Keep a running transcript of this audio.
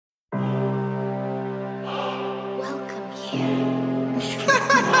Hello.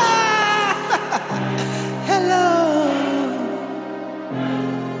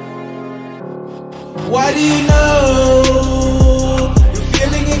 What do you know? You're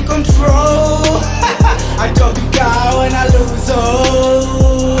feeling in control. I talk you down and I lose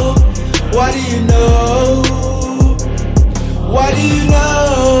hope. What do you know? What do you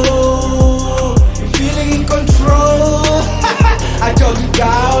know? You're feeling in control. I talk you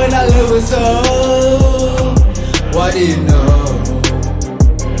down and I lose hope. What do you know?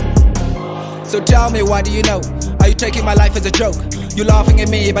 So tell me, what do you know? Are you taking my life as a joke? You laughing at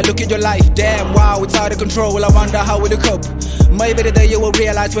me, but look at your life. Damn, wow, it's out of control. I wonder how will you cope? Maybe the day you will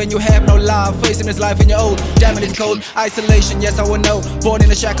realize when you have no love, facing this life in your old. Damn it, it's cold. Isolation, yes I will know. Born in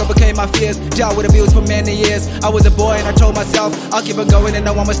the shack, overcame my fears. Dealt with abuse for many years. I was a boy and I told myself I'll keep on going and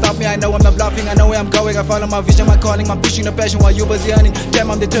no one will stop me. I know I'm not bluffing, I know where I'm going. I follow my vision, my calling, my pushing the passion while you busy earning.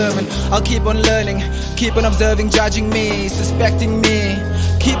 Damn, I'm determined. I'll keep on learning, keep on observing, judging me, suspecting me,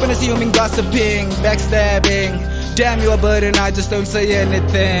 keep on assuming, gossiping, backstabbing. Damn, you're a burden, I just don't say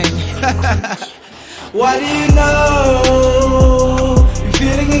anything. What do you know? You're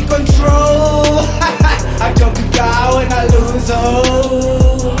feeling in control. I talk you down and I lose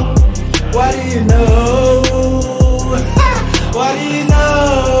hope. What do you know? What do you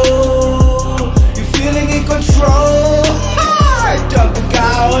know? You're feeling in control. I talk you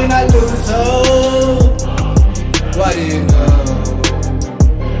down and I lose hope. What do you know?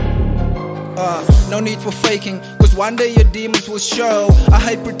 No need for faking, cause one day your demons will show. I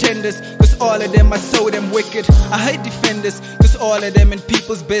hate pretenders, cause all of them are so damn wicked. I hate defenders, cause all of them in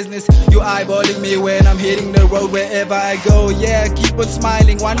people's business. You eyeballing me when I'm hitting the road wherever I go. Yeah, keep on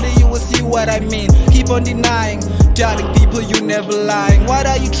smiling, one day you will see what I mean. Keep on denying, telling people you never lying. What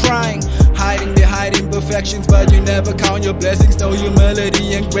are you trying? Hiding behind imperfections, but you never count your blessings. No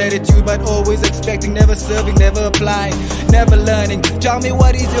humility and gratitude, but always expecting. Never serving, never applying, never learning. Tell me,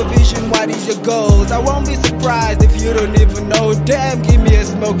 what is your vision, what is your goals? I won't be surprised if you don't even know. Damn, give me a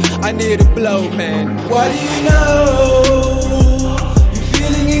smoke, I need a blow, man. What do you know? You're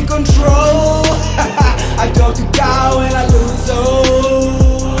feeling in control. I talk you down and I lose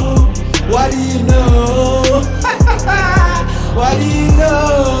hope. What do you know? What do you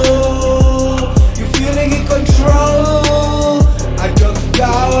know? You're feeling in control. I talk you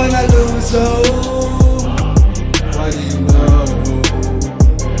down and I lose hope. What do you know?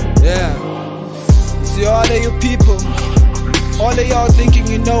 Yeah. See all of you people, all of y'all thinking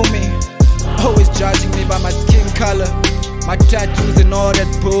you know me, always judging me by my skin color, my tattoos and all that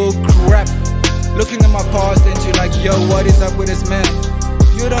bull crap. Looking at my past and you're like, yo, what is up with this man?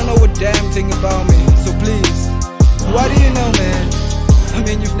 You don't know a damn thing about me, so please, what do you know, man? I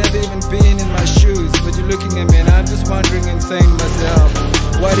mean, you've never even been in my shoes, but you're looking at me and I'm just wondering and saying to myself,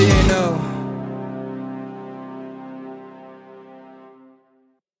 what do you know?